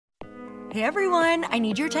Hey everyone, I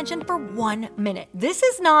need your attention for 1 minute. This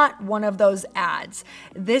is not one of those ads.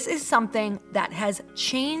 This is something that has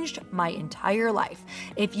changed my entire life.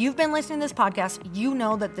 If you've been listening to this podcast, you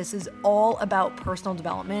know that this is all about personal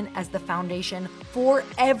development as the foundation for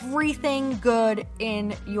everything good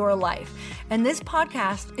in your life. And this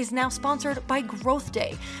podcast is now sponsored by Growth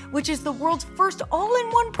Day, which is the world's first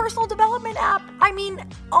all-in-one personal development app. I mean,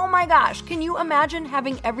 oh my gosh, can you imagine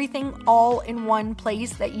having everything all in one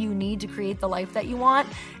place that you need to create the life that you want?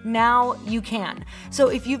 Now you can. So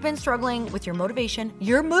if you've been struggling with your motivation,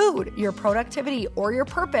 your mood, your productivity, or your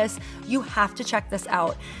purpose, you have to check this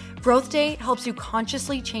out. Growth Day helps you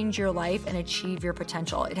consciously change your life and achieve your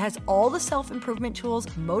potential. It has all the self-improvement tools,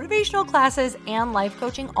 motivational classes, and life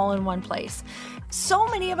coaching all in one place. So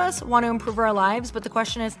many of us want to improve our lives, but the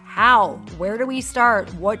question is how? Where do we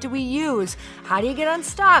start? What do we use? How do you get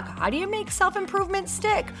unstuck? How do you make self-improvement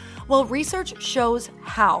stick? Well, research shows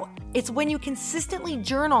how. It's when you consistently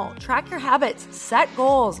journal, track your habits, set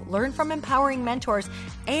goals, learn from empowering mentors,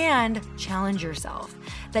 and challenge yourself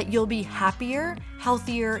that you'll be happier,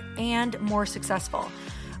 healthier, and more successful.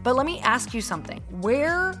 But let me ask you something.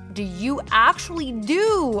 Where do you actually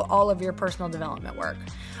do all of your personal development work?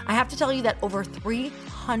 I have to tell you that over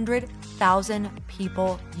 300,000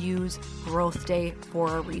 people use Growth Day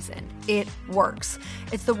for a reason. It works.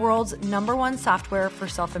 It's the world's #1 software for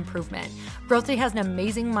self-improvement. Growth Day has an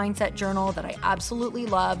amazing mindset journal that I absolutely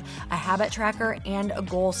love, a habit tracker, and a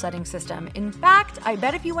goal-setting system. In fact, I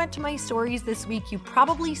bet if you went to my stories this week, you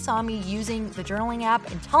probably saw me using the journaling app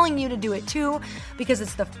and telling you to do it too, because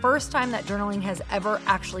it's the first time that journaling has ever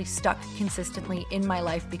actually stuck consistently in my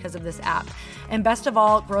life because of this app. And best of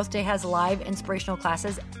all, Growth Day has live inspirational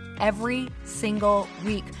classes every single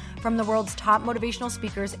week from the world's top motivational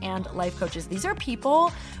speakers and life coaches. These are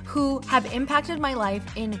people who have impacted my life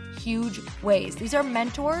in huge ways. These are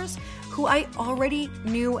mentors who I already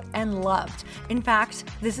knew and loved. In fact,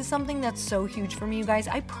 this is something that's so huge for me, you guys.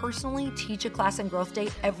 I personally teach a class in Growth Day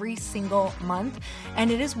every single month,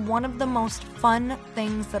 and it is one of the most fun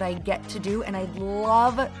things that I get to do, and I'd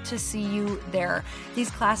love to see you there.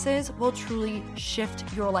 These classes will truly shift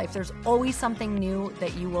your life. There's always something new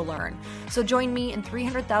that you will learn. So join me and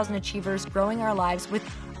 300,000 achievers growing our lives with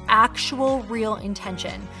actual real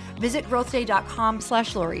intention. Visit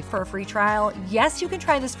growthday.com/Lori for a free trial. Yes, you can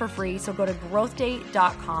try this for free. So go to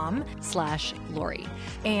growthday.com/Lori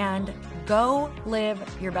and go live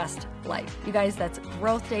your best life. You guys, that's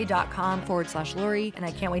growthday.com/Lori. And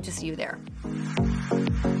I can't wait to see you there.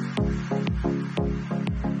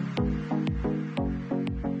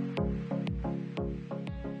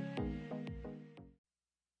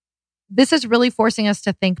 This is really forcing us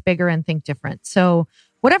to think bigger and think different. So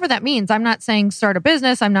whatever that means, I'm not saying start a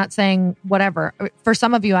business. I'm not saying whatever. For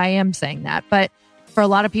some of you, I am saying that. But for a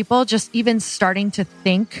lot of people, just even starting to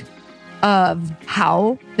think of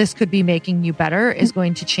how this could be making you better is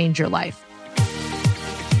going to change your life.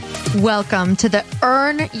 Welcome to the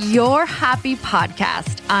Earn Your Happy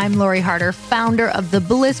podcast. I'm Lori Harder, founder of The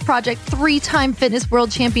Bliss Project, 3-time fitness world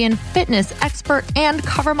champion, fitness expert, and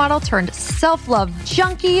cover model turned self-love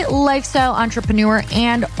junkie, lifestyle entrepreneur,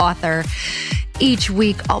 and author. Each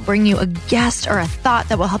week, I'll bring you a guest or a thought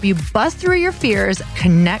that will help you bust through your fears,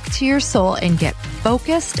 connect to your soul, and get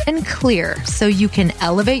focused and clear so you can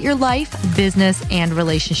elevate your life, business, and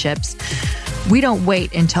relationships. We don't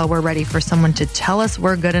wait until we're ready for someone to tell us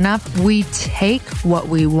we're good enough. We take what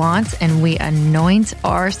we want and we anoint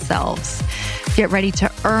ourselves. Get ready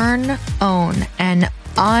to earn, own, and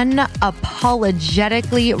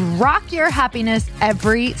unapologetically rock your happiness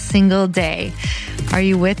every single day. Are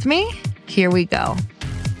you with me? Here we go.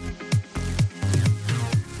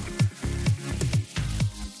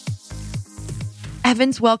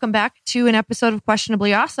 Evans, welcome back to an episode of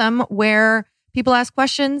Questionably Awesome, where people ask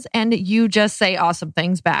questions and you just say awesome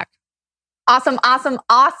things back. Awesome, awesome,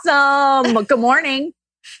 awesome. Good morning.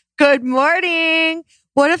 Good morning.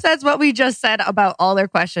 What if that's what we just said about all their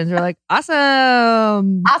questions? We're like,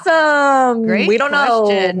 awesome. Awesome. Great We don't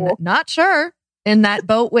question. know. Not sure. In that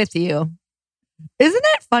boat with you. Isn't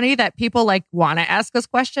it funny that people want to ask us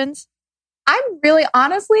questions? I'm very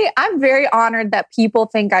honored that people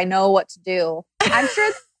think I know what to do. I'm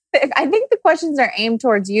sure, I think the questions are aimed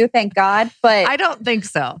towards you, thank God, but I don't think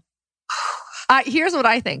so. Here's what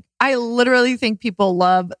I think. I literally think people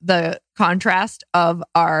love the contrast of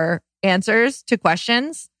our answers to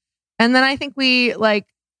questions. And then I think we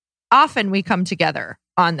often we come together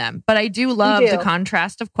on them. But I do love the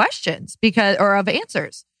contrast of questions of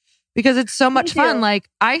answers because it's so much fun.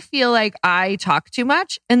 I feel like I talk too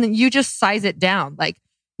much and then you just size it down.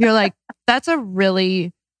 You're like, that's a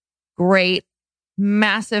really great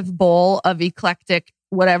massive bowl of eclectic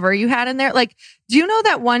whatever you had in there. Like, do you know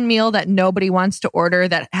that one meal that nobody wants to order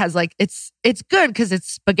that has like, it's good because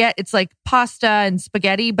it's spaghetti. It's like pasta and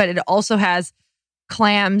spaghetti, but it also has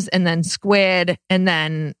clams and then squid and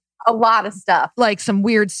then a lot of stuff, like some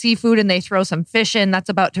weird seafood, and they throw some fish in that's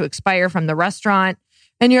about to expire from the restaurant.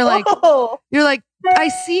 And you're like, I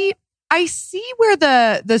see where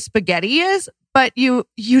the spaghetti is, but you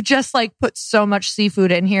just like put so much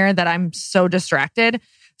seafood in here that I'm so distracted.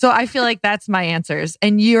 So I feel like that's my answers.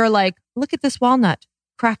 And you're like, look at this walnut,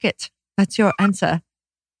 crack it. That's your answer.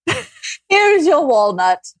 Here's your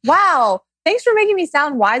walnut. Wow. Thanks for making me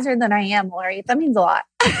sound wiser than I am, Lori. That means a lot.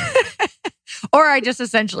 Or I just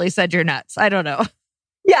essentially said you're nuts. I don't know.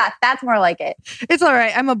 Yeah, that's more like it. It's all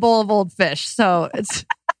right. I'm a bowl of old fish. So it's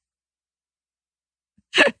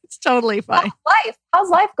totally fine. How's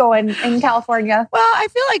life going in California? Well, I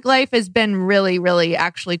feel like life has been really, really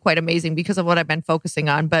actually quite amazing because of what I've been focusing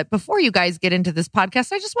on. But before you guys get into this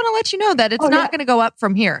podcast, I just want to let you know that it's not going to go up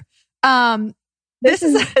from here. This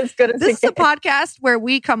is as good as this is a podcast where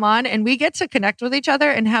we come on and we get to connect with each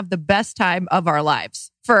other and have the best time of our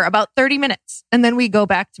lives for about 30 minutes. And then we go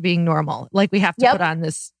back to being normal. Like we have to put on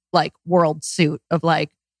this like world suit of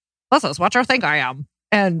like, let's just watch our thing I am.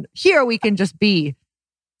 And here we can just be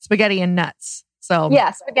spaghetti and nuts. So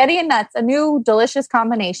yeah, spaghetti and nuts, a new delicious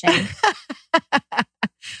combination.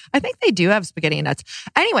 I think they do have spaghetti and nuts.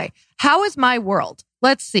 Anyway, how is my world?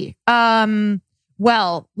 Let's see.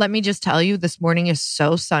 Well, let me just tell you, this morning is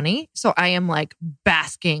so sunny. So I am like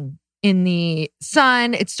basking in the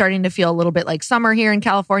sun. It's starting to feel a little bit like summer here in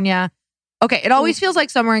California. Okay, it always feels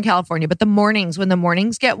like summer in California, but the mornings, when the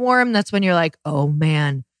mornings get warm, that's when you're like, oh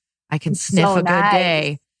man, I can sniff a good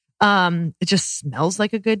day. It just smells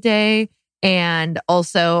like a good day. And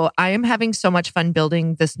also I am having so much fun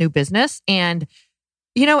building this new business. And,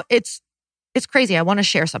 you know, it's crazy. I want to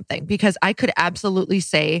share something because I could absolutely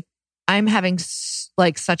say I'm having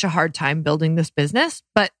like such a hard time building this business,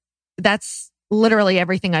 but that's literally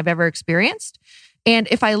everything I've ever experienced. And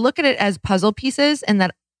if I look at it as puzzle pieces and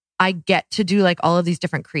that I get to do like all of these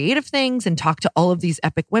different creative things and talk to all of these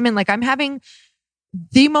epic women, like I'm having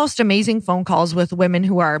the most amazing phone calls with women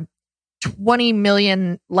who are 20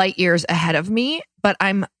 million light years ahead of me, but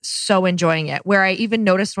I'm so enjoying it. Where I even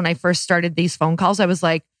noticed when I first started these phone calls, I was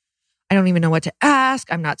like, I don't even know what to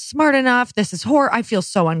ask. I'm not smart enough. This is horror. I feel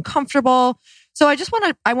so uncomfortable. So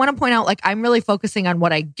I want to point out, like, I'm really focusing on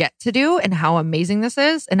what I get to do and how amazing this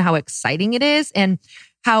is and how exciting it is. And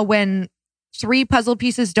how when 3 puzzle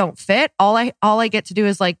pieces don't fit, all I get to do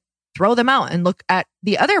is like throw them out and look at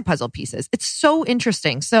the other puzzle pieces. It's so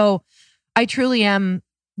interesting. So I truly am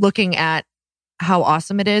looking at how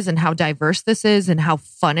awesome it is and how diverse this is and how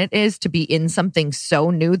fun it is to be in something so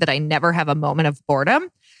new that I never have a moment of boredom.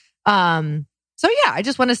 So yeah, I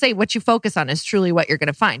just want to say what you focus on is truly what you're going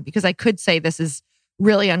to find, because I could say this is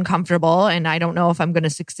really uncomfortable and I don't know if I'm going to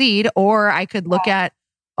succeed, or I could look at,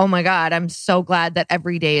 oh my God, I'm so glad that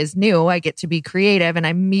every day is new. I get to be creative and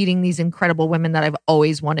I'm meeting these incredible women that I've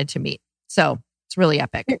always wanted to meet. So it's really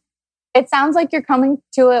epic. It sounds like you're coming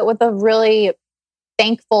to it with a really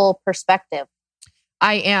thankful perspective.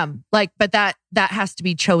 I am but that has to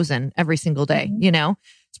be chosen every single day, you know?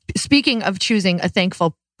 Speaking of choosing a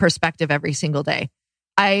thankful perspective every single day,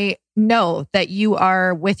 I know that you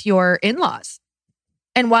are with your in-laws.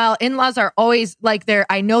 And while in-laws are always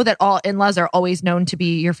I know that all in-laws are always known to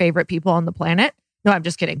be your favorite people on the planet. No, I'm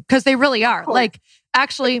just kidding. Because they really are. Cool.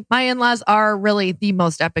 Actually, my in-laws are really the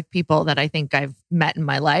most epic people that I think I've met in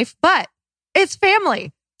my life. But it's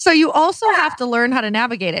family. So you also have to learn how to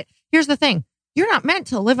navigate it. Here's the thing. You're not meant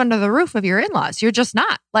to live under the roof of your in-laws. You're just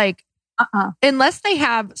not. Unless they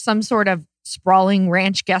have some sort of sprawling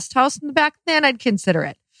ranch guest house in the back, then I'd consider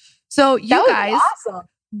it. So you guys, awesome.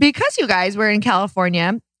 Because you guys were in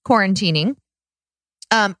California quarantining,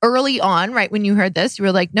 early on, right when you heard this, you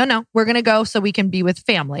were like, no, we're going to go so we can be with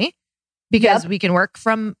family because we can work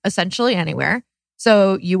from essentially anywhere.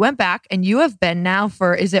 So you went back and you have been now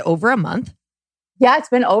for, is it over a month? Yeah, it's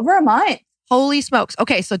been over a month. Holy smokes.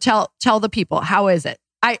 Okay, so tell the people, how is it?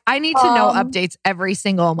 I need to know updates every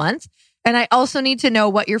single month. And I also need to know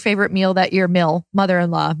what your favorite meal that your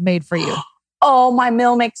mother-in-law made for you. Oh, my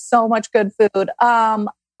Mill makes so much good food.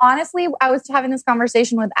 Honestly, I was having this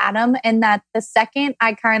conversation with Adam, and that the second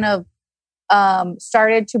I kind of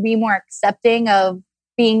started to be more accepting of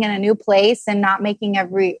being in a new place and not making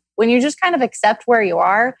when you just kind of accept where you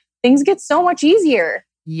are, things get so much easier.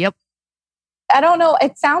 Yep. I don't know.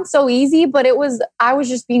 It sounds so easy, but I was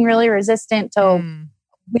just being really resistant to,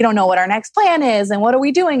 we don't know what our next plan is and what are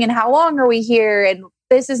we doing and how long are we here? And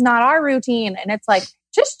this is not our routine. And it's like,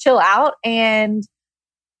 just chill out and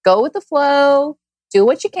go with the flow, do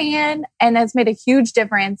what you can. And that's made a huge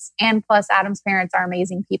difference. And plus Adam's parents are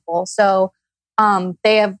amazing people. So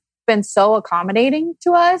they have been so accommodating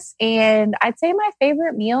to us. And I'd say my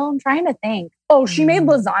favorite meal, I'm trying to think. Oh, she made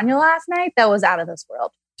lasagna last night. That was out of this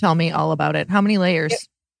world. Tell me all about it. How many layers?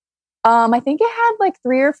 I think it had like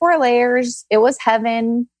 3 or 4 layers. It was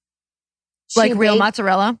heaven. Like real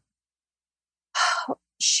mozzarella?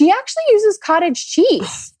 She actually uses cottage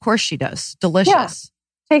cheese. Of course she does. Delicious.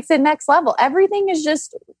 Yeah. Takes it next level. Everything is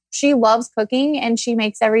just, she loves cooking and she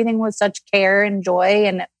makes everything with such care and joy.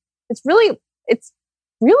 And it's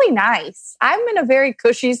really nice. I'm in a very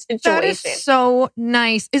cushy situation. That is so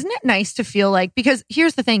nice. Isn't it nice to feel like, because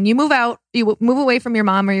here's the thing, you move away from your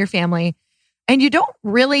mom or your family and you don't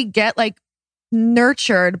really get like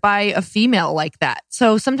nurtured by a female like that.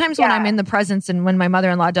 So sometimes when I'm in the presence and when my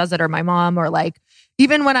mother-in-law does it or my mom, or like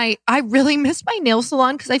even when I really miss my nail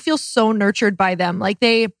salon because I feel so nurtured by them. Like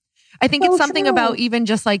I think it's something about even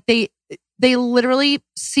just like they literally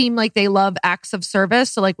seem like they love acts of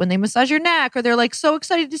service. So like when they massage your neck or they're like so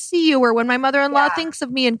excited to see you, or when my mother-in-law thinks of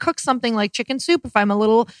me and cooks something like chicken soup, if I'm a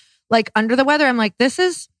little like under the weather, I'm like, this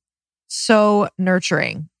is so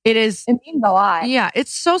nurturing. It is. It means a lot. Yeah.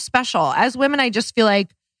 It's so special. As women, I just feel like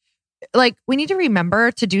we need to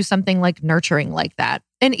remember to do something like nurturing like that.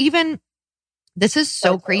 And even this is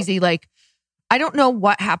so crazy. Like, I don't know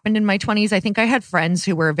what happened in my 20s. I think I had friends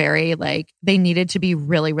who were very like, they needed to be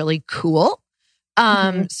really, really cool.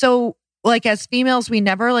 So like as females, we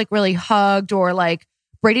never like really hugged or like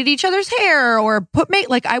braided each other's hair or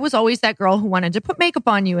like I was always that girl who wanted to put makeup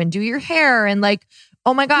on you and do your hair and like,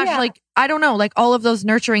 oh my gosh, like, I don't know, like all of those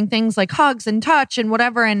nurturing things like hugs and touch and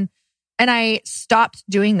whatever. And I stopped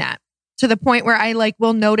doing that to the point where I like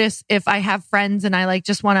will notice if I have friends and I like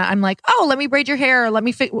just want to, I'm like, oh, let me braid your hair or let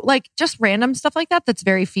me like just random stuff like that. That's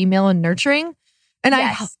very female and nurturing. And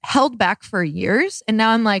I held back for years. And now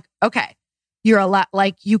I'm like, okay, you're a lot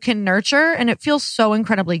like you can nurture and it feels so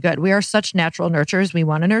incredibly good. We are such natural nurturers. We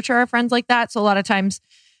want to nurture our friends like that. So a lot of times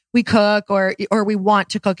we cook or we want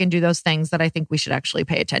to cook and do those things that I think we should actually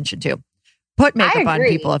pay attention to. Put makeup on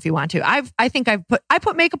people if you want to. I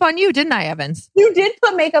put makeup on you, didn't I, Evans? You did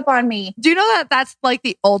put makeup on me. Do you know that that's like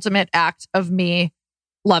the ultimate act of me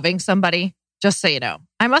loving somebody? Just so you know.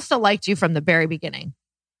 I must have liked you from the very beginning.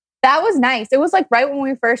 That was nice. It was like right when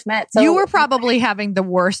we first met. So you were probably having the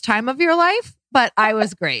worst time of your life, but I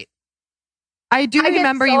was great. I do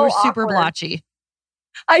remember you were super blotchy.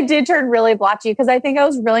 I did turn really blotchy because I think I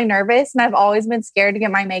was really nervous and I've always been scared to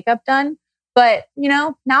get my makeup done. But, you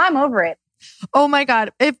know, now I'm over it. Oh my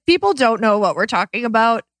God. If people don't know what we're talking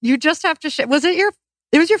about, you just have to Was it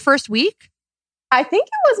was your first week? I think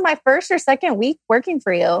it was my first or second week working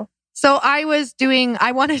for you. So I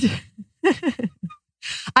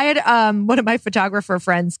had one of my photographer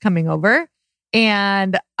friends coming over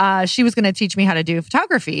and she was going to teach me how to do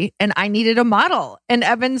photography and I needed a model and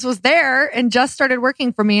Evans was there and just started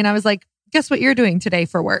working for me. And I was like, guess what you're doing today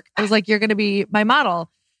for work? I was like, you're going to be my model.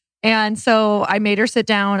 And so I made her sit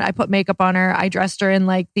down. I put makeup on her. I dressed her in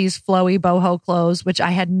like these flowy boho clothes, which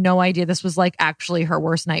I had no idea this was like actually her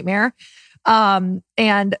worst nightmare. And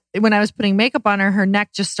when I was putting makeup on her, her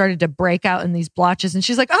neck just started to break out in these blotches. And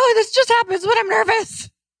she's like, oh, this just happens when I'm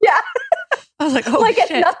nervous. Yeah. I was like, oh, like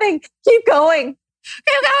shit. It's nothing. Keep going.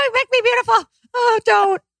 Keep going. Make me beautiful. Oh,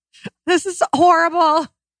 don't. This is horrible.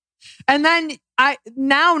 And then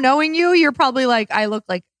now knowing you're probably like, I look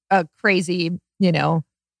like a crazy, you know,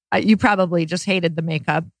 you probably just hated the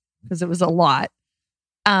makeup because it was a lot.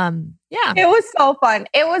 Yeah. It was so fun.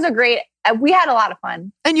 It was we had a lot of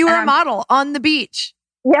fun. And you were a model on the beach.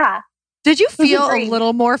 Yeah. Did you feel a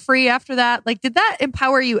little more free after that? Like, did that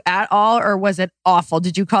empower you at all or was it awful?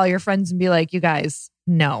 Did you call your friends and be like, you guys,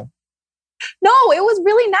 no? No, it was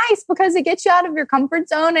really nice because it gets you out of your comfort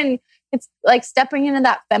zone and it's like stepping into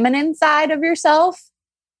that feminine side of yourself.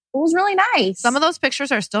 It was really nice. Some of those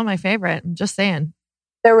pictures are still my favorite. I'm just saying.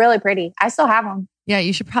 They're really pretty. I still have them. Yeah,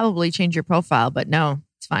 you should probably change your profile, but no,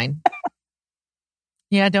 it's fine.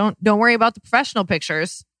 Yeah, don't worry about the professional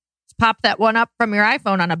pictures. Just pop that one up from your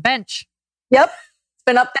iPhone on a bench. Yep. It's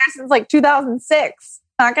been up there since like 2006.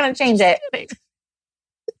 Not going to change it.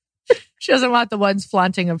 She doesn't want the ones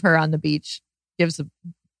flaunting of her on the beach. Gives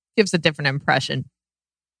a different impression.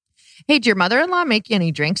 Hey, did your mother-in-law make you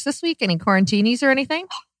any drinks this week? Any quarantinis or anything?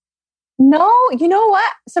 No, you know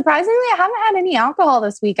what? Surprisingly, I haven't had any alcohol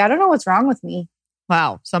this week. I don't know what's wrong with me.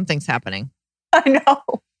 Wow, something's happening. I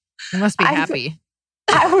know. You must be happy.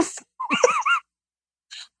 I was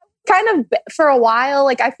kind of for a while.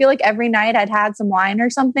 Like I feel like every night I'd had some wine or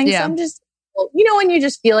something. Yeah. So I'm just You know, when you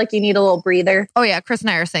just feel like you need a little breather. Oh yeah. Chris and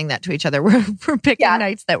I are saying that to each other. We're picking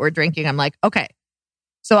nights that we're drinking. I'm like, okay,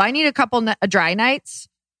 so I need a couple dry nights.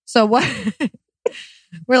 So what?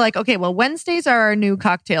 We're like, okay, well, Wednesdays are our new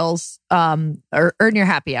cocktails, or earn your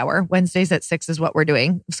happy hour. Wednesdays at 6 is what we're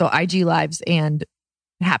doing. So IG lives and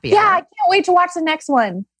happy hour. Yeah, I can't wait to watch the next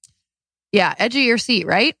one. Yeah, edge of your seat,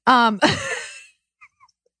 right? Got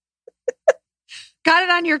it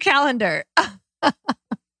on your calendar.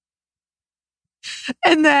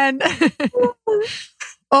 And then,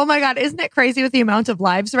 oh my God, isn't it crazy with the amount of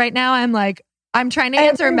lives right now? I'm like, I'm trying to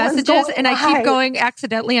answer messages and I keep going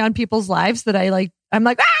accidentally on people's lives that I'm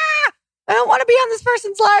like, I don't want to be on this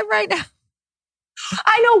person's live right now.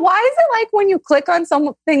 I know. Why is it like when you click on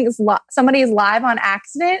somebody's live on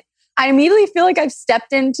accident, I immediately feel like I've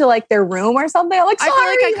stepped into like their room or something. I'm like, sorry,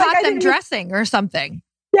 I feel like I caught them dressing or something.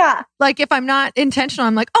 Yeah. Like if I'm not intentional,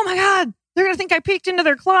 I'm like, oh my God, they're going to think I peeked into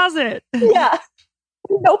their closet. Yeah.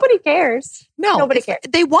 Nobody cares. No, nobody cares.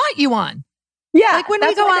 They want you on. Yeah. Like when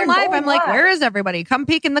we go on live, I'm like, where is everybody? Come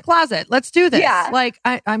peek in the closet. Let's do this. Yeah. Like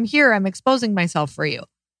I'm here. I'm exposing myself for you.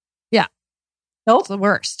 Yeah. Nope. It's the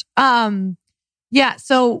worst. Yeah.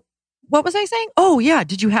 So what was I saying? Oh yeah.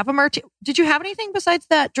 Did you have a martini? Did you have anything besides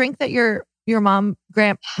that drink that your mom,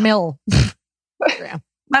 Mill?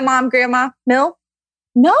 My mom, Grandma Mill?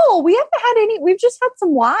 No, we haven't had any. We've just had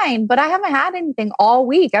some wine, but I haven't had anything all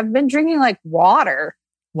week. I've been drinking like water.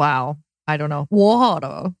 Wow. I don't know.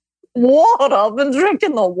 Water. I've been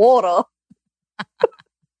drinking the water.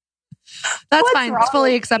 That's fine. It's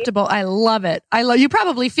fully acceptable. I love it. You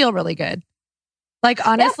probably feel really good. Like,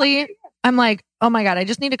 honestly, I'm like, oh my God, I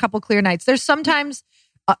just need a couple clear nights. There's sometimes,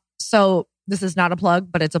 so this is not a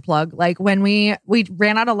plug, but it's a plug. Like when we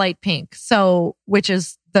ran out of Light Pink, so which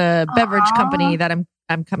is the beverage company that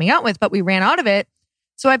I'm coming out with, but we ran out of it.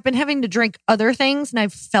 So I've been having to drink other things and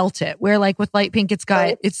I've felt it where like with Light Pink,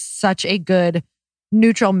 it's such a good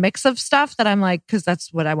neutral mix of stuff that I'm like, cause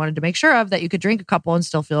that's what I wanted to make sure of, that you could drink a couple and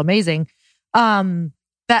still feel amazing.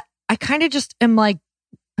 That I kind of just am like,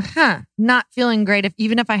 not feeling great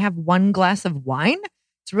even if I have one glass of wine.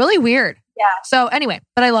 It's really weird. Yeah. So anyway,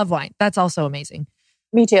 but I love wine. That's also amazing.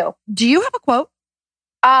 Me too. Do you have a quote?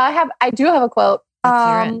 I do have a quote.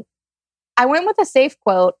 Let's hear it. I went with a safe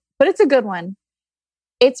quote, but it's a good one.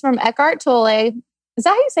 It's from Eckhart Tolle. Is that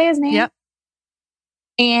how you say his name? Yep.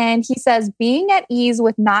 And he says, being at ease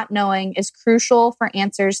with not knowing is crucial for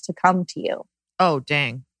answers to come to you. Oh,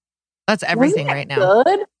 dang. That's everything right now.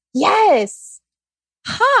 Good? Yes.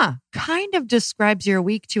 Kind of describes your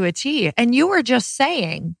week to a T. And you were just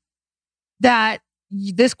saying that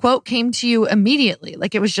this quote came to you immediately.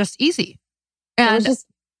 Like it was just easy. And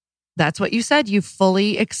that's what you said. You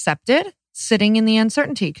fully accepted sitting in the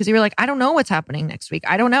uncertainty because you were like, I don't know what's happening next week.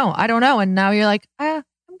 I don't know. And now you're like, I'm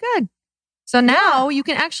good. So now you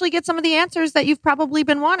can actually get some of the answers that you've probably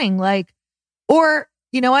been wanting. Like, or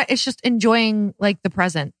you know what? It's just enjoying like the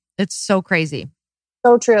present. It's so crazy.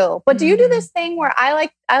 So true. But do you do this thing where I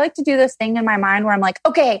like to do this thing in my mind where I'm like,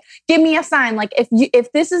 okay, give me a sign. Like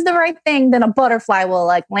if this is the right thing, then a butterfly will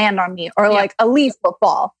like land on me or like a leaf will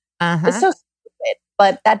fall. It's so stupid,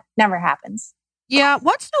 but that never happens. Yeah.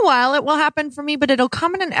 Once in a while it will happen for me, but it'll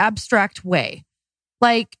come in an abstract way.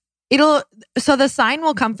 Like so the sign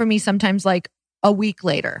will come for me sometimes like a week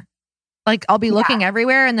later. Like I'll be looking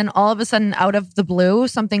everywhere and then all of a sudden out of the blue,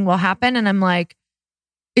 something will happen. And I'm like,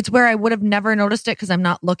 it's where I would have never noticed it because I'm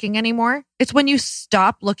not looking anymore. It's when you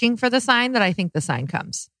stop looking for the sign that I think the sign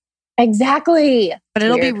comes. Exactly. But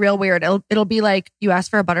it'll be real weird. It'll be like you ask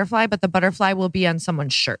for a butterfly, but the butterfly will be on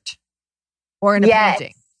someone's shirt or in a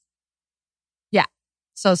painting. Yeah.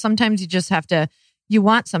 So sometimes you just have to, you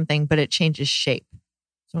want something, but it changes shape.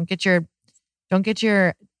 So don't get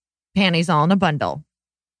your panties all in a bundle.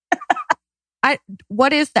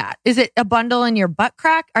 What is that? Is it a bundle in your butt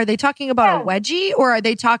crack? Are they talking about a wedgie or are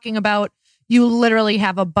they talking about you literally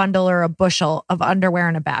have a bundle or a bushel of underwear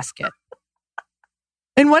in a basket?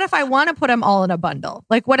 And what if I want to put them all in a bundle?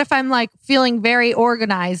 Like what if I'm like feeling very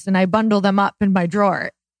organized and I bundle them up in my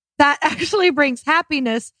drawer? That actually brings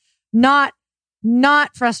happiness, not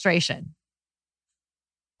frustration.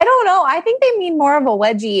 I don't know. I think they mean more of a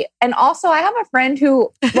wedgie. And also I have a friend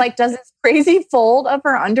who like does this crazy fold of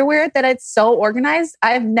her underwear that it's so organized.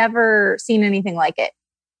 I've never seen anything like it.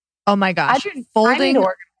 Oh my gosh. Folding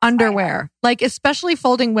underwear, like especially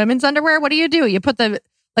folding women's underwear. What do? You put you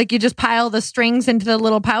just pile the strings into the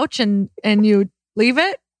little pouch and you leave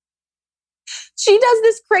it. She does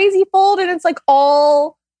this crazy fold and it's like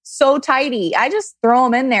all so tidy. I just throw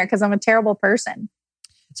them in there because I'm a terrible person.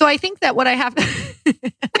 So I think that what I have,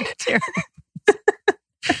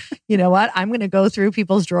 you know what? I'm going to go through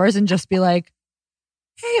people's drawers and just be like,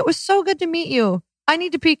 hey, it was so good to meet you. I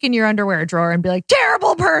need to peek in your underwear drawer and be like,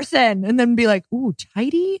 terrible person. And then be like, ooh,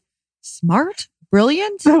 tidy, smart,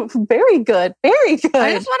 brilliant. Very good. Very good.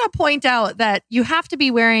 I just want to point out that you have to be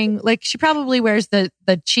wearing, like, she probably wears the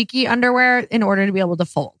cheeky underwear in order to be able to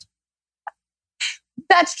fold.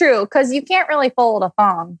 That's true, because you can't really fold a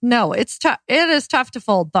thong. No, it's tough. It is tough to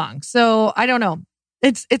fold thongs. So I don't know.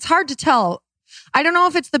 It's hard to tell. I don't know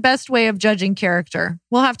if it's the best way of judging character.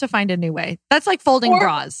 We'll have to find a new way. That's like folding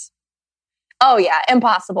bras. Oh yeah,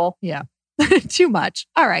 impossible. Yeah. Too much.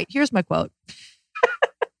 All right, here's my quote.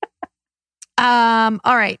 All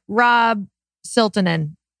right, Rob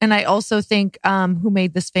Siltonen. And I also think who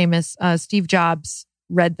made this famous, Steve Jobs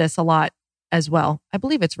read this a lot as well. I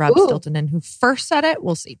believe it's Rob Siltonen who first said it.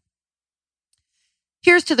 We'll see.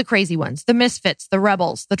 Here's to the crazy ones, the misfits, the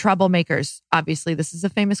rebels, the troublemakers. Obviously, this is a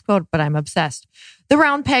famous quote, but I'm obsessed. The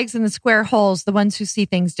round pegs and the square holes, the ones who see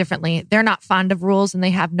things differently. They're not fond of rules and they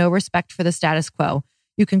have no respect for the status quo.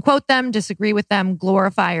 You can quote them, disagree with them,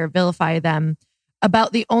 glorify or vilify them.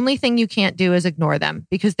 About the only thing you can't do is ignore them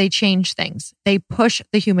because they change things. They push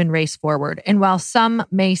the human race forward. And while some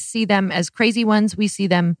may see them as crazy ones, we see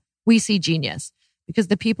genius because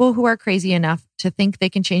the people who are crazy enough to think they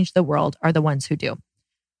can change the world are the ones who do.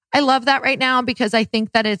 I love that right now because I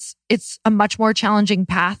think that it's a much more challenging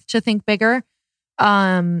path to think bigger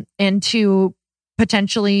and to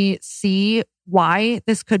potentially see why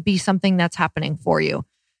this could be something that's happening for you.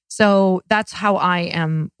 So that's how I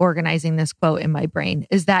am organizing this quote in my brain,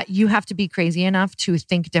 is that you have to be crazy enough to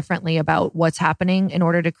think differently about what's happening in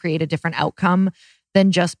order to create a different outcome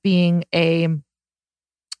than just being a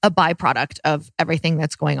byproduct of everything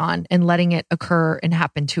that's going on and letting it occur and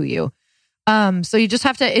happen to you. So you just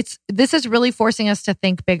have to, this is really forcing us to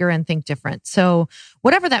think bigger and think different. So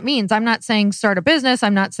whatever that means, I'm not saying start a business.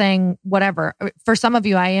 I'm not saying whatever. For some of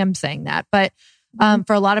you, I am saying that, but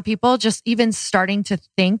for a lot of people, just even starting to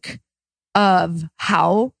think of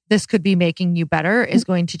how this could be making you better is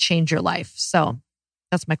going to change your life. So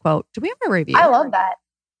that's my quote. Do we have a review? I love that.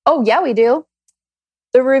 Oh yeah, we do.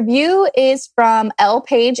 The review is from L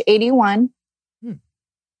Page 81.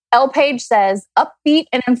 L Page says, upbeat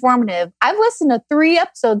and informative. I've listened to 3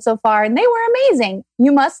 episodes so far and they were amazing.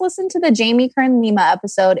 You must listen to the Jamie Kern Lima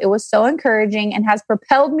episode. It was so encouraging and has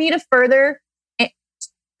propelled me further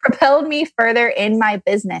in my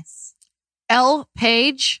business. L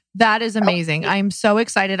Page, that is amazing. I'm so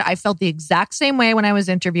excited. I felt the exact same way when I was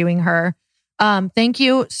interviewing her. Thank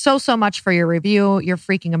you so much for your review. You're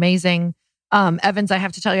freaking amazing. Evans, I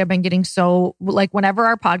have to tell you, I've been getting so, like, whenever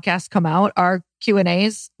our podcasts come out, our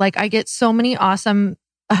Q&As, like, I get so many awesome,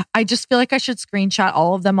 I just feel like I should screenshot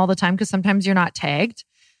all of them all the time because sometimes you're not tagged.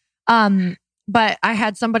 But I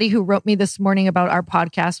had somebody who wrote me this morning about our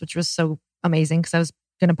podcast, which was so amazing because I was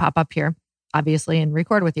going to pop up here, obviously, and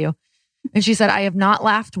record with you. And she said, I have not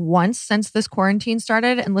laughed once since this quarantine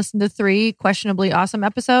started and listened to 3 questionably awesome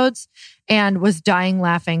episodes and was dying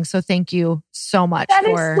laughing. So thank you so much. That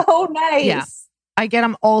is so nice. Yeah, I get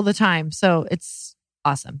them all the time. So it's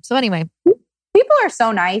awesome. So anyway. People are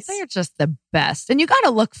so nice. They're just the best. And you got to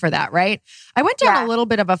look for that, right? I went down a little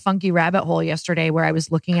bit of a funky rabbit hole yesterday where I was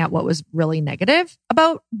looking at what was really negative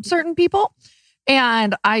about certain people.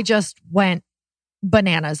 And I just went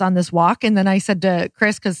bananas on this walk. And then I said to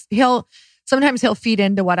Chris, because sometimes he'll feed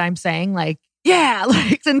into what I'm saying, like, yeah,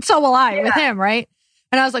 like, and so will I with him, right?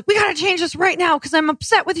 And I was like, we got to change this right now because I'm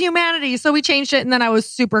upset with humanity. So we changed it. And then I was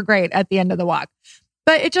super great at the end of the walk.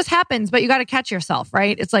 But it just happens, but you got to catch yourself,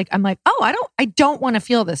 right? It's like, I'm like, oh, I don't want to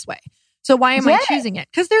feel this way. So why am I choosing it?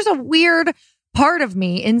 Because there's a weird part of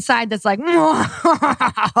me inside that's like,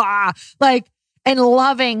 like, and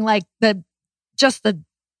loving like the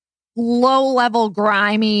low level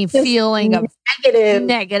grimy feeling of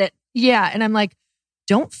negative. Yeah. And I'm like,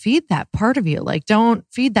 don't feed that part of you. Like, don't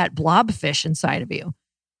feed that blobfish inside of you.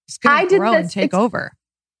 It's going to grow and take over.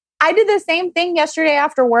 I did the same thing yesterday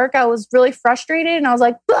after work. I was really frustrated and I was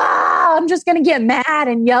like, I'm just going to get mad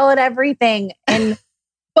and yell at everything. But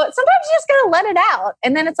sometimes you just got to let it out.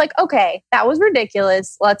 And then it's like, okay, that was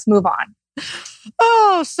ridiculous. Let's move on.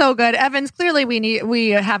 Oh, so good. Evans, clearly we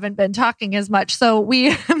haven't been talking as much. So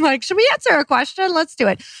I'm like, should we answer a question? Let's do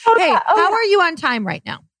it. How are you on time right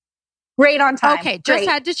now? Great on time. Okay. Just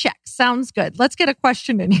had to check. Sounds good. Let's get a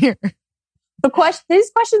question in here.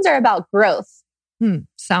 These questions are about growth.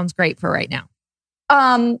 Sounds great for right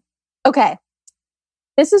now. Okay.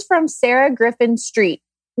 This is from Sarah Griffin Street.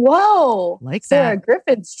 Whoa. Like Sarah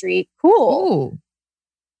Griffin Street. Cool. Ooh.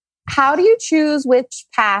 How do you choose which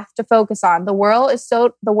path to focus on? The world is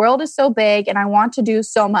so big and I want to do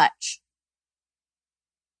so much.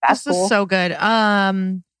 That's this cool. is so good.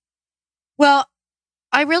 Well,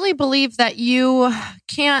 I really believe that you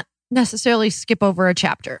can't necessarily skip over a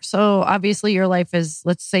chapter. So obviously your life is,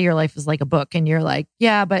 let's say your life is like a book and you're like,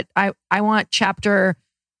 yeah, but I want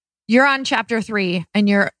you're on chapter 3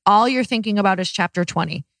 and all you're thinking about is chapter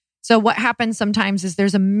 20. So what happens sometimes is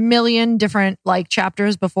there's a million different like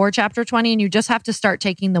chapters before chapter 20 and you just have to start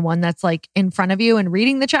taking the one that's like in front of you and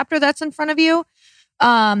reading the chapter that's in front of you,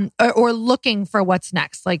 or looking for what's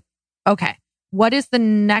next. Like, okay, what is the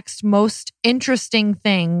next most interesting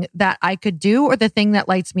thing that I could do or the thing that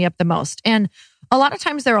lights me up the most? And a lot of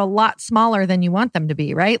times they're a lot smaller than you want them to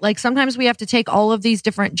be, right? Like sometimes we have to take all of these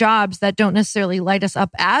different jobs that don't necessarily light us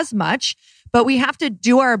up as much, but we have to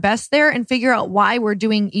do our best there and figure out why we're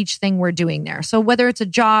doing each thing we're doing there. So whether it's a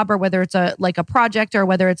job or whether it's a project or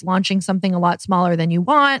whether it's launching something a lot smaller than you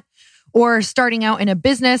want, or starting out in a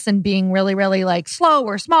business and being really, really like slow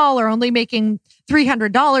or small or only making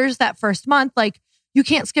 $300 that first month, like you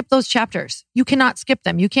can't skip those chapters. You cannot skip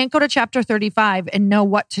them. You can't go to chapter 35 and know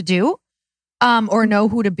what to do, or know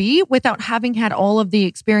who to be without having had all of the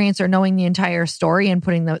experience or knowing the entire story and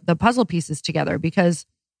putting the puzzle pieces together. Because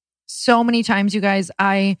so many times, you guys,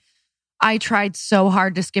 I tried so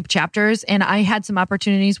hard to skip chapters, and I had some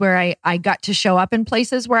opportunities where I got to show up in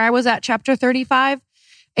places where I was at chapter 35.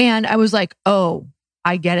 And I was like, oh,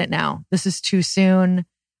 I get it now. This is too soon.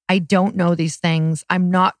 I don't know these things. I'm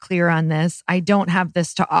not clear on this. I don't have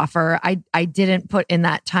this to offer. I didn't put in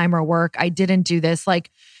that time or work. I didn't do this.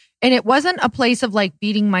 Like, and it wasn't a place of like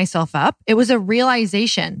beating myself up. It was a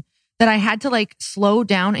realization that I had to like slow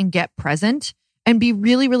down and get present and be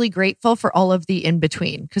really, really grateful for all of the in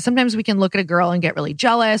between. Because sometimes we can look at a girl and get really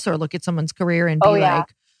jealous, or look at someone's career and be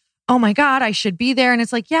like, oh my God, I should be there. And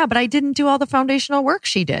it's like, yeah, but I didn't do all the foundational work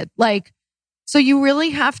she did. Like, so you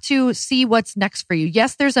really have to see what's next for you.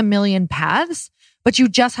 Yes, there's a million paths, but you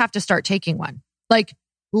just have to start taking one. Like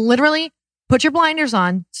literally put your blinders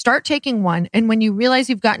on, start taking one. And when you realize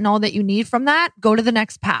you've gotten all that you need from that, go to the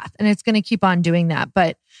next path. And it's going to keep on doing that.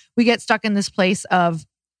 But we get stuck in this place of,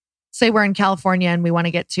 say we're in California and we want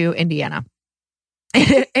to get to Indiana.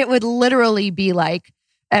 It would literally be like,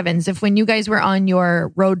 Evans, if when you guys were on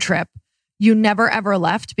your road trip, you never ever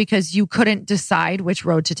left because you couldn't decide which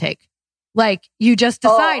road to take. Like you just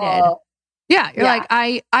decided. Yeah. You're like,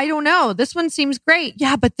 I don't know. This one seems great.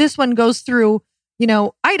 Yeah. But this one goes through,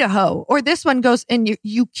 Idaho, or this one goes, and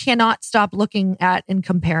you cannot stop looking at and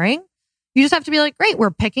comparing. You just have to be like, great,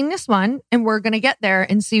 we're picking this one and we're going to get there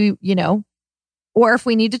and see, or if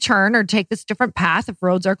we need to turn or take this different path, if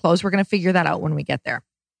roads are closed, we're going to figure that out when we get there.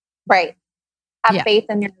 Right. Have faith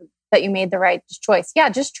in that you made the right choice. Yeah,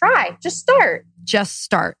 just try. Just start. Just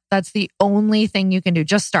start. That's the only thing you can do.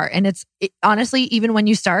 Just start. And honestly, even when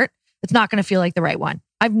you start, it's not going to feel like the right one.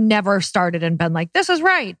 I've never started and been like, this is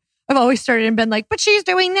right. I've always started and been like, but she's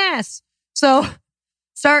doing this. So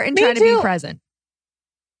start and try to be present.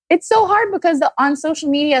 It's so hard because on social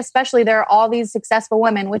media, especially, there are all these successful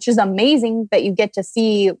women, which is amazing that you get to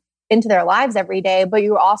see into their lives every day. But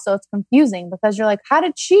it's confusing because you're like, how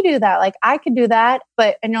did she do that? Like I could do that.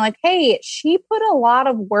 And you're like, hey, she put a lot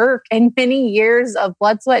of work and many years of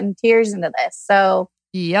blood, sweat, and tears into this. So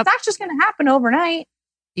it's not just going to happen overnight.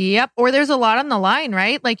 Yep. Or there's a lot on the line,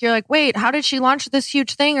 right? Like you're like, wait, how did she launch this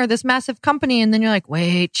huge thing or this massive company? And then you're like,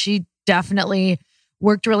 wait, she definitely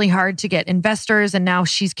worked really hard to get investors. And now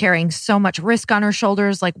she's carrying so much risk on her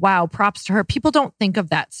shoulders. Like, wow, props to her. People don't think of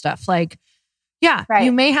that stuff. Like, yeah,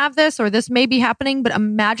 you may have this or this may be happening, but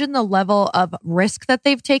imagine the level of risk that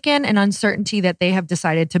they've taken and uncertainty that they have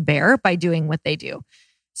decided to bear by doing what they do.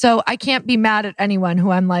 So I can't be mad at anyone who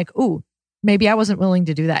I'm like, ooh, maybe I wasn't willing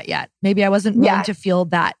to do that yet. Maybe I wasn't willing to feel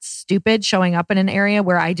that stupid showing up in an area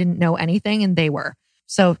where I didn't know anything and they were.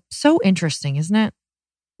 So interesting, isn't it?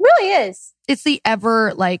 Really is. It's the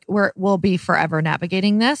ever like we'll be forever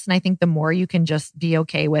navigating this. And I think the more you can just be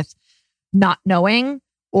okay with not knowing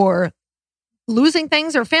or losing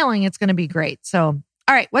things or failing, it's going to be great. So,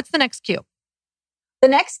 all right, what's the next cue? The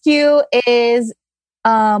next cue is,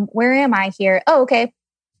 where am I here? Oh, okay.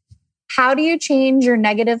 How do you change your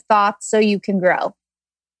negative thoughts so you can grow?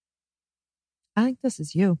 I think this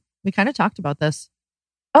is you. We kind of talked about this.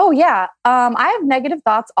 Oh, yeah. I have negative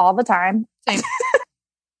thoughts all the time.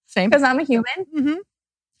 Same. Because I'm a human. Mm-hmm.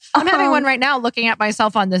 I'm having one right now looking at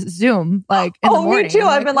myself on this Zoom, like in the morning. Me too.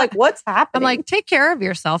 I've been like, what's happening? I'm like, take care of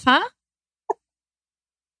yourself, huh?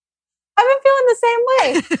 I've been feeling the same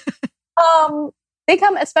way. They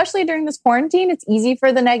come, especially during this quarantine, it's easy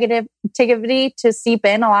for the negativity to seep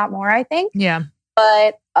in a lot more, I think. Yeah.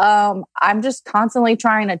 But I'm just constantly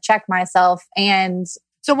trying to check myself. And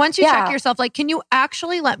so once you check yourself, like, can you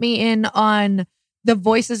actually let me in on the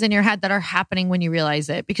voices in your head that are happening when you realize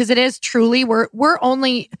it, because it is truly, we're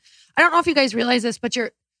only, I don't know if you guys realize this, but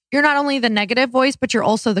you're not only the negative voice, but you're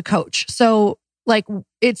also the coach. So like,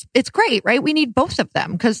 it's great, right? We need both of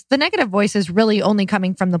them because the negative voice is really only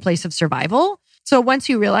coming from the place of survival. So once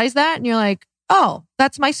you realize that and you're like, oh,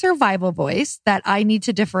 that's my survival voice, that I need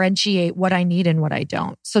to differentiate what I need and what I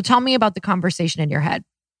don't. So tell me about the conversation in your head.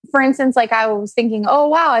 For instance, like I was thinking, oh,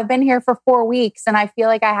 wow, I've been here for 4 weeks and I feel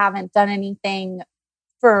like I haven't done anything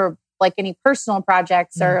for like any personal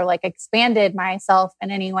projects or like expanded myself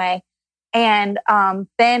in any way. And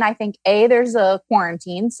then I think there's a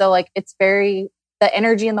quarantine. So like the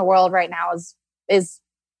energy in the world right now is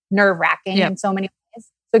nerve wracking in so many ways.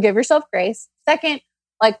 So give yourself grace. Second,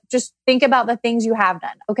 like just think about the things you have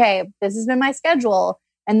done. Okay, this has been my schedule.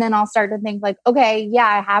 And then I'll start to think like, okay, yeah,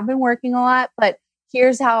 I have been working a lot, but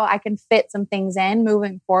here's how I can fit some things in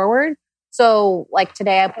moving forward. So like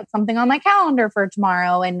today I put something on my calendar for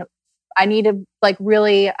tomorrow and I need to like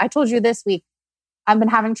really, I told you this week, I've been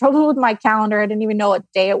having trouble with my calendar. I didn't even know what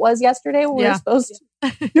day it was yesterday when we were supposed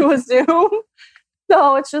to do a Zoom.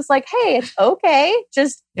 So it's just like, hey, it's okay.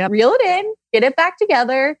 Just reel it in, get it back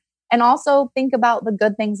together. And also think about the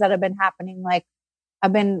good things that have been happening. Like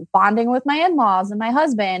I've been bonding with my in-laws and my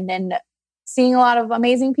husband and seeing a lot of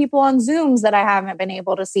amazing people on Zooms that I haven't been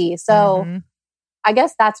able to see. So I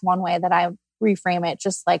guess that's one way that I reframe it.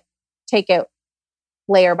 Just like take it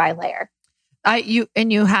layer by layer.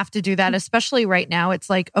 You have to do that, especially right now. It's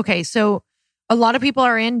like, okay, so a lot of people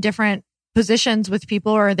are in different positions with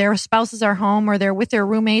people, or their spouses are home, or they're with their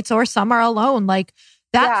roommates, or some are alone. Like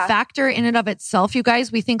that factor in and of itself, you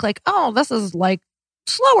guys, we think like, oh, this is like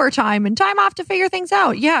slower time and time off to figure things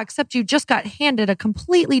out. Yeah, except you just got handed a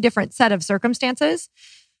completely different set of circumstances.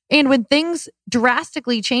 And when things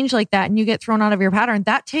drastically change like that and you get thrown out of your pattern,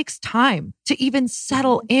 that takes time to even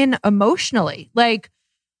settle in emotionally. Like,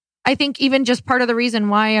 I think even just part of the reason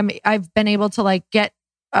why I've been able to like get,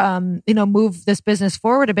 move this business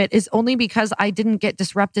forward a bit is only because I didn't get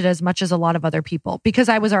disrupted as much as a lot of other people, because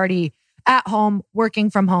I was already at home, working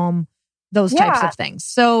from home, those types of things.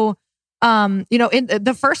 So, in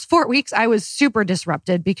the first 4 weeks, I was super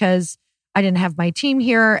disrupted because I didn't have my team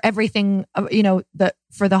here. Everything,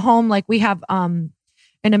 for the home, like we have an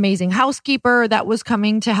amazing housekeeper that was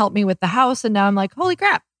coming to help me with the house. And now I'm like, holy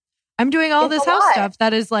crap, I'm doing all this house stuff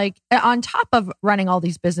that is like on top of running all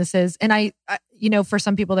these businesses. And I for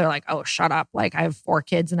some people, they're like, oh, shut up. Like I have 4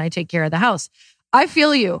 kids and I take care of the house. I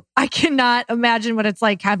feel you. I cannot imagine what it's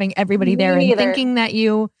like having everybody there and thinking that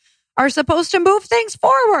you are supposed to move things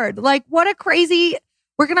forward. Like what a crazy,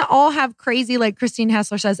 we're going to all have crazy, like Christine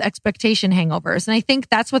Hassler says, expectation hangovers. And I think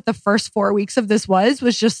that's what the first 4 weeks of this was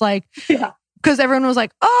just like, because everyone was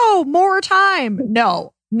like, oh, more time.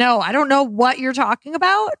 No, I don't know what you're talking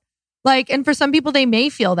about. Like, and for some people, they may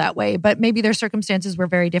feel that way, but maybe their circumstances were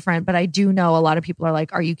very different. But I do know a lot of people are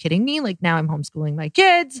like, are you kidding me? Like now I'm homeschooling my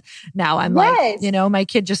kids. Now I'm like, my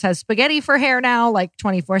kid just has spaghetti for hair now, like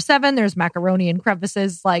 24/7. There's macaroni and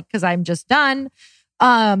crevices, like, cause I'm just done.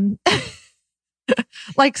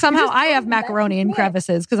 Like somehow I have macaroni and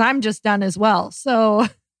crevices because I'm just done as well. So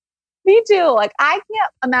me too. Like I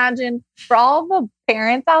can't imagine for all the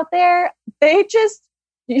parents out there,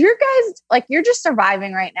 you guys, like you're just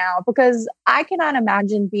surviving right now, because I cannot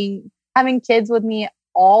imagine having kids with me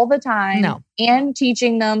all the time and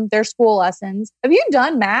teaching them their school lessons. Have you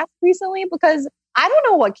done math recently? Because I don't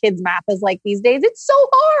know what kids' math is like these days. It's so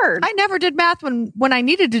hard. I never did math when I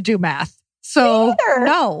needed to do math. So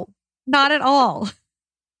no, not at all.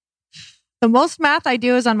 The most math I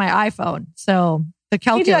do is on my iPhone. So the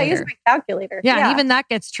calculator. I use my calculator. Yeah. And even that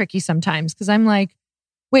gets tricky sometimes because I'm like,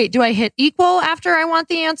 wait, do I hit equal after I want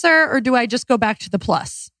the answer, or do I just go back to the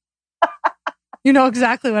plus? You know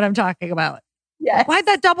exactly what I'm talking about. Yes. Why'd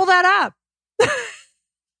that double that up?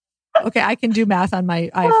 Okay, I can do math on my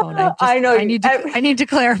iPhone. I know. I need to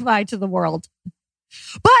clarify to the world.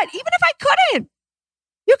 But even if I couldn't,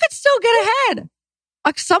 you could still get ahead.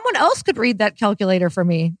 Like someone else could read that calculator for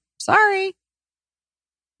me. Sorry.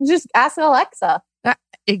 Just ask Alexa.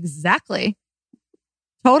 Exactly.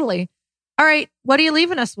 Totally. All right. What are you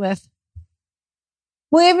leaving us with?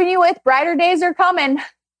 Leaving you with brighter days are coming.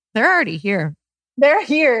 They're already here. They're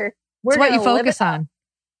here. That's what you focus on.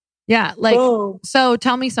 Yeah. Like, Boom. So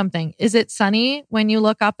tell me something. Is it sunny when you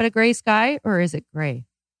look up at a gray sky, or is it gray?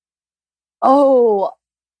 Oh,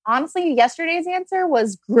 honestly, yesterday's answer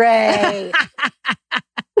was gray.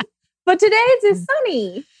 But today it's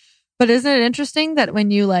sunny. But isn't it interesting that when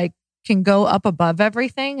you like can go up above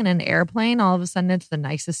everything in an airplane, all of a sudden it's the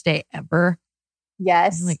nicest day ever?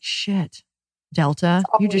 Yes. I'm like, shit, Delta,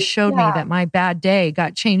 you just showed me that my bad day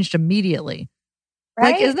got changed immediately.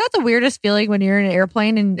 Right? Like, isn't that the weirdest feeling when you're in an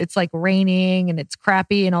airplane and it's like raining and it's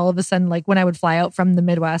crappy and all of a sudden, like when I would fly out from the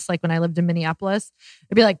Midwest, like when I lived in Minneapolis,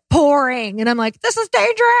 it'd be like pouring and I'm like, this is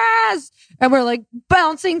dangerous. And we're like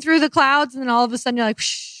bouncing through the clouds and then all of a sudden you're like,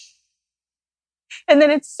 shh. And then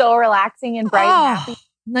it's so relaxing and bright and happy.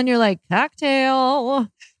 And then you're like, cocktail.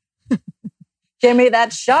 Give me that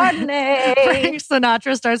Chardonnay. Frank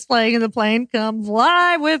Sinatra starts playing in the plane. Come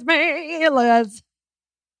fly with me. Let's.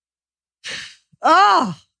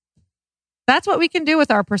 Oh, that's what we can do with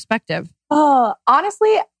our perspective. Oh,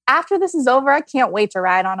 honestly, after this is over, I can't wait to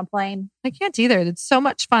ride on a plane. I can't either. It's so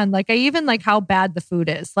much fun. Like I even like how bad the food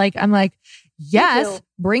is. Like I'm like, yes,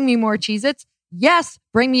 bring me more Cheez-Its. Yes,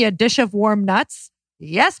 bring me a dish of warm nuts.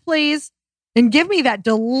 Yes, please. And give me that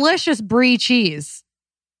delicious brie cheese.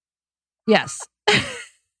 Yes.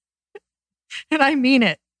 And I mean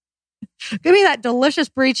it. Give me that delicious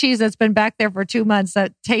brie cheese that's been back there for 2 months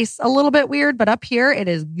that tastes a little bit weird, but up here it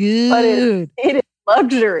is good. But it is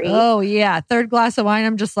luxury. Oh yeah. Third glass of wine.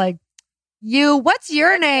 I'm just like, what's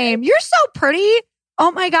your name? You're so pretty.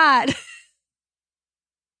 Oh my God.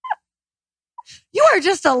 You are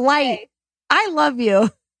just a light. I love you.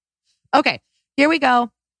 Okay. Here we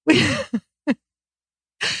go.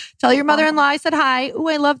 Tell your mother-in-law I said hi. Ooh,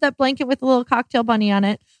 I love that blanket with a little cocktail bunny on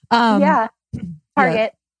it. Yeah. Target. Yeah.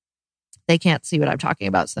 They can't see what I'm talking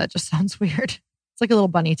about, so that just sounds weird. It's like a little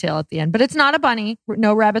bunny tail at the end, but it's not a bunny.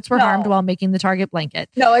 No rabbits were harmed while making the Target blanket.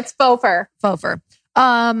 No, it's faux fur. Faux fur.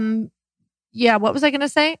 Yeah, what was I going to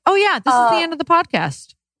say? Oh yeah, this is the end of the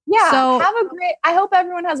podcast. Yeah. So I hope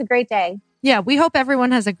everyone has a great day. Yeah, we hope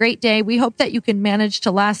everyone has a great day. We hope that you can manage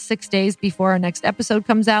to last 6 days before our next episode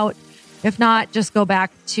comes out. If not, just go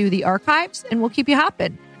back to the archives and we'll keep you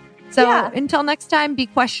hopping. So until next time, be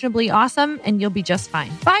questionably awesome and you'll be just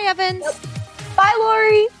fine. Bye, Evans. Yep. Bye,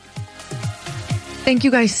 Lori. Thank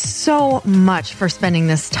you guys so much for spending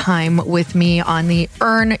this time with me on the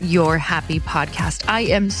Earn Your Happy podcast. I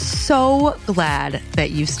am so glad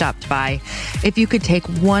that you stopped by. If you could take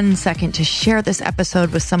 1 second to share this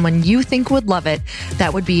episode with someone you think would love it,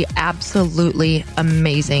 that would be absolutely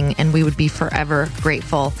amazing. And we would be forever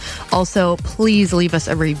grateful. Also, please leave us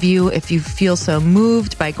a review if you feel so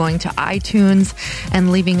moved by going to iTunes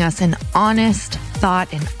and leaving us an honest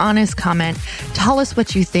thought, an honest comment. Tell us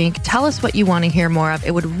what you think. Tell us what you want to hear more of.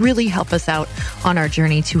 It would really help us out on our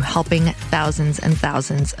journey to helping thousands and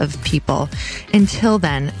thousands of people. Until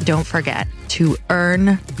then, don't forget to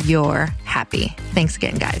earn your happy. Thanks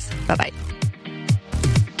again, guys. Bye-bye.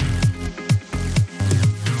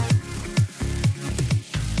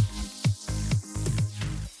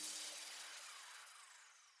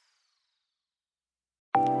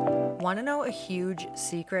 Want to know a huge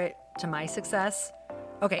secret to my success?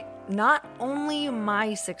 Okay, not only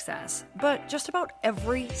my success, but just about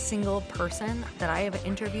every single person that I have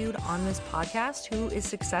interviewed on this podcast who is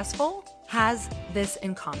successful has this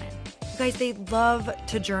in common. You guys, they love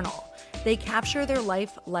to journal. They capture their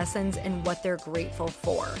life lessons and what they're grateful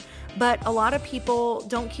for. But a lot of people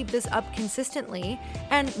don't keep this up consistently,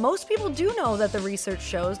 and most people do know that the research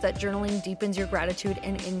shows that journaling deepens your gratitude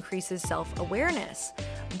and increases self-awareness.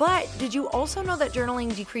 But did you also know that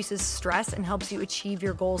journaling decreases stress and helps you achieve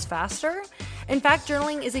your goals faster? In fact,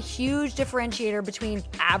 journaling is a huge differentiator between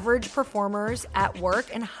average performers at work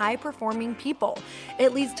and high-performing people.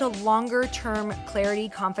 It leads to longer-term clarity,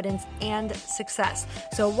 confidence, and success.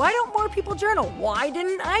 So why don't more people journal? Why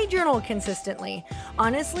didn't I journal consistently?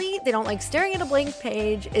 Honestly, they don't like staring at a blank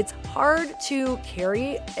page. It's hard to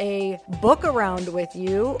carry a book around with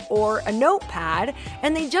you or a notepad,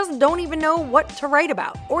 and they just don't even know what to write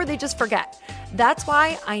about, or they just forget. That's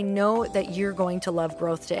why I know that you're going to love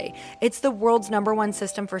Growth Day. It's the world's #1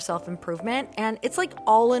 system for self-improvement, and it's like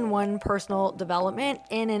all-in-one personal development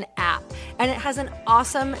in an app. And it has an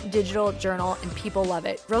awesome digital journal, and people love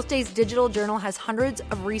it. Growth Day's digital journal has hundreds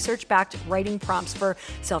of research-backed writing prompts for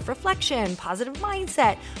self-reflection, positive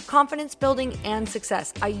mindset, confidence building, and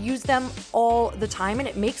success. I use them all the time, and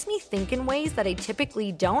it makes me think in ways that I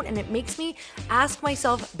typically don't, and it makes me ask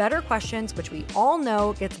myself better questions, which we all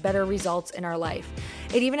know gets better results in our life.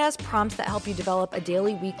 It even has prompts that help you develop a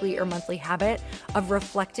daily, weekly, or monthly habit of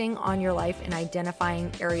reflecting on your life and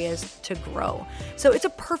identifying areas to grow. So it's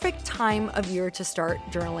a perfect time of year to start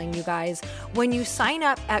journaling, you guys. When you sign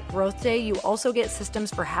up at Growth Day, you also get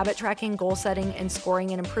systems for habit tracking, goal setting, and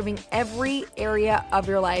scoring, and improving every area of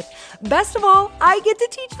your life. Best of all, I get to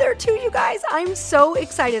teach there too, you guys. I'm so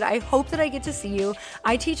excited. I hope that I get to see you.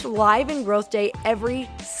 I teach live in Growth Day every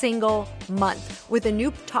single month with a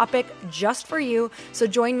new topic just for you. So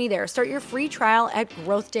join me there. Start your free trial at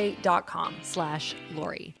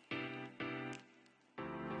growthday.com/Lori.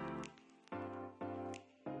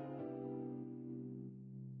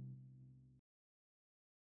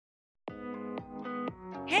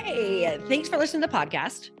 thanks for listening to the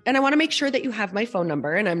podcast. And I want to make sure that you have my phone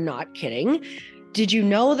number, and I'm not kidding. Did you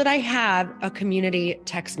know that I have a community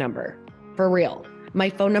text number? For real. My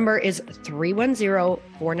phone number is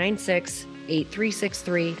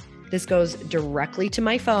 310-496-8363. This goes directly to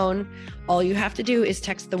my phone. All you have to do is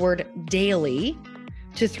text the word daily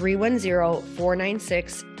to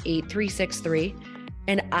 310-496-8363.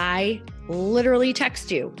 And I literally text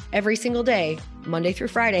you every single day, Monday through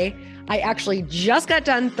Friday. I actually just got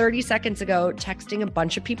done 30 seconds ago texting a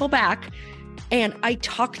bunch of people back, and I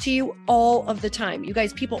talk to you all of the time. You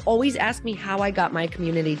guys, people always ask me how I got my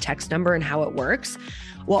community text number and how it works.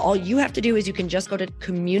 Well, all you have to do is you can just go to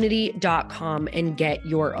community.com and get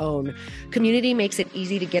your own. Community makes it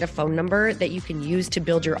easy to get a phone number that you can use to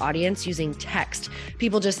build your audience using text.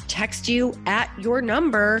 People just text you at your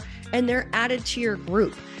number and they're added to your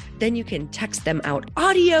group. Then you can text them out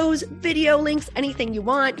audios, video links, anything you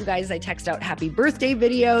want. You guys, I text out happy birthday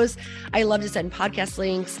videos. I love to send podcast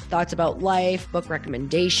links, thoughts about life, book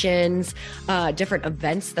recommendations, different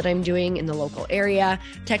events that I'm doing in the local area.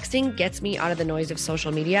 Texting gets me out of the noise of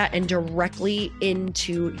social media and directly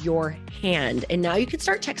into your hand. And now you can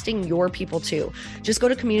start texting your people too. Just go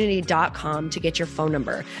to community.com to get your phone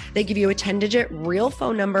number. They give you a 10-digit real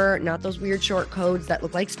phone number, not those weird short codes that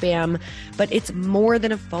look like spam, but it's more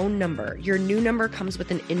than a phone number. Your new number comes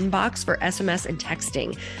with an inbox for SMS and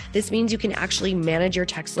texting. This means you can actually manage your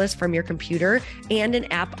text list from your computer and an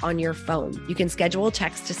app on your phone. You can schedule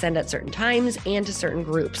text to send at certain times and to certain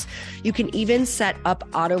groups. You can even set up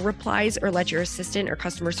auto replies or let your assistant or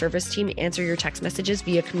customer service team answer your text messages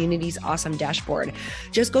via Community's awesome dashboard.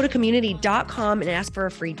 Just go to community.com and ask for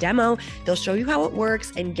a free demo. They'll show you how it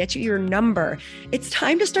works and get you your number. It's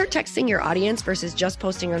time to start texting your audience versus just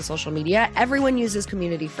posting on social media. Everyone uses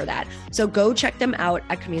Community for that. So go check them out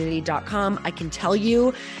at community.com. I can tell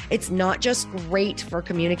you it's not just great for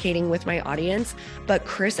communicating with my audience, but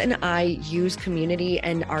Chris and I use Community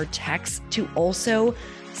and our texts to also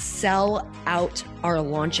sell out our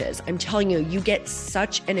launches. I'm telling you, you get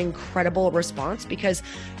such an incredible response because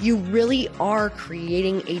you really are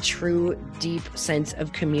creating a true, deep sense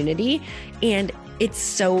of community. And it's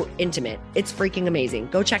so intimate. It's freaking amazing.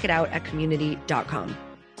 Go check it out at community.com.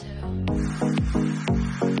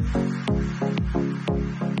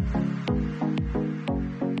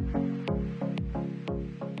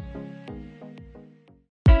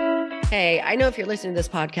 Hey, I know if you're listening to this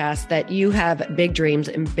podcast that you have big dreams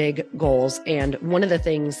and big goals. And one of the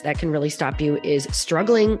things that can really stop you is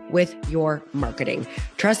struggling with your marketing.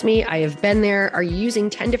 Trust me, I have been there. Are you using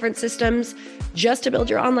 10 different systems just to build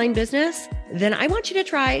your online business? Then I want you to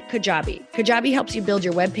try Kajabi. Kajabi helps you build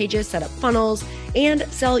your web pages, set up funnels, and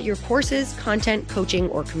sell your courses, content, coaching,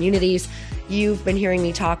 or communities. You've been hearing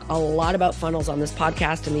me talk a lot about funnels on this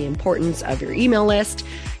podcast and the importance of your email list.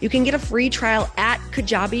 You can get a free trial at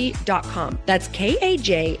kajabi.com. That's Kajabi.com.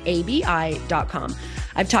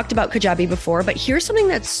 I've talked about Kajabi before, but here's something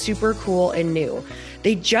that's super cool and new.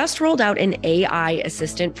 They just rolled out an AI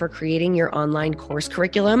assistant for creating your online course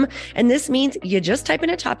curriculum. And this means you just type in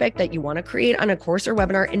a topic that you want to create on a course or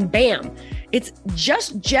webinar and bam, it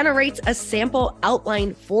just generates a sample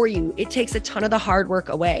outline for you. It takes a ton of the hard work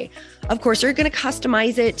away. Of course, you're going to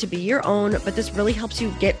customize it to be your own, but this really helps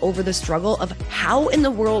you get over the struggle of how in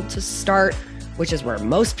the world to start, which is where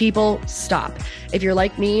most people stop. If you're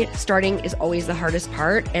like me, starting is always the hardest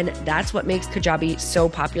part, and that's what makes Kajabi so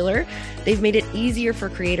popular. They've made it easier for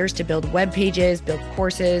creators to build web pages, build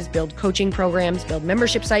courses, build coaching programs, build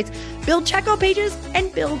membership sites, build checkout pages,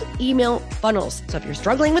 and build email funnels. So if you're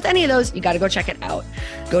struggling with any of those, you got to go check it out.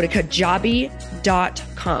 Go to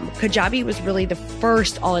Kajabi.com. Kajabi was really the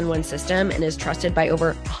first all-in-one system and is trusted by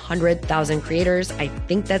over 100,000 creators. I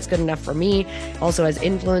think that's good enough for me. Also, as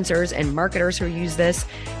influencers and marketers who use this.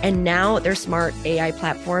 And now their smart AI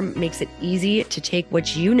platform makes it easy to take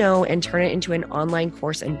what you know and turn it into an online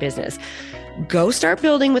course and business. Go start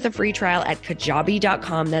building with a free trial at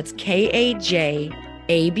Kajabi.com. That's Kajabi.com.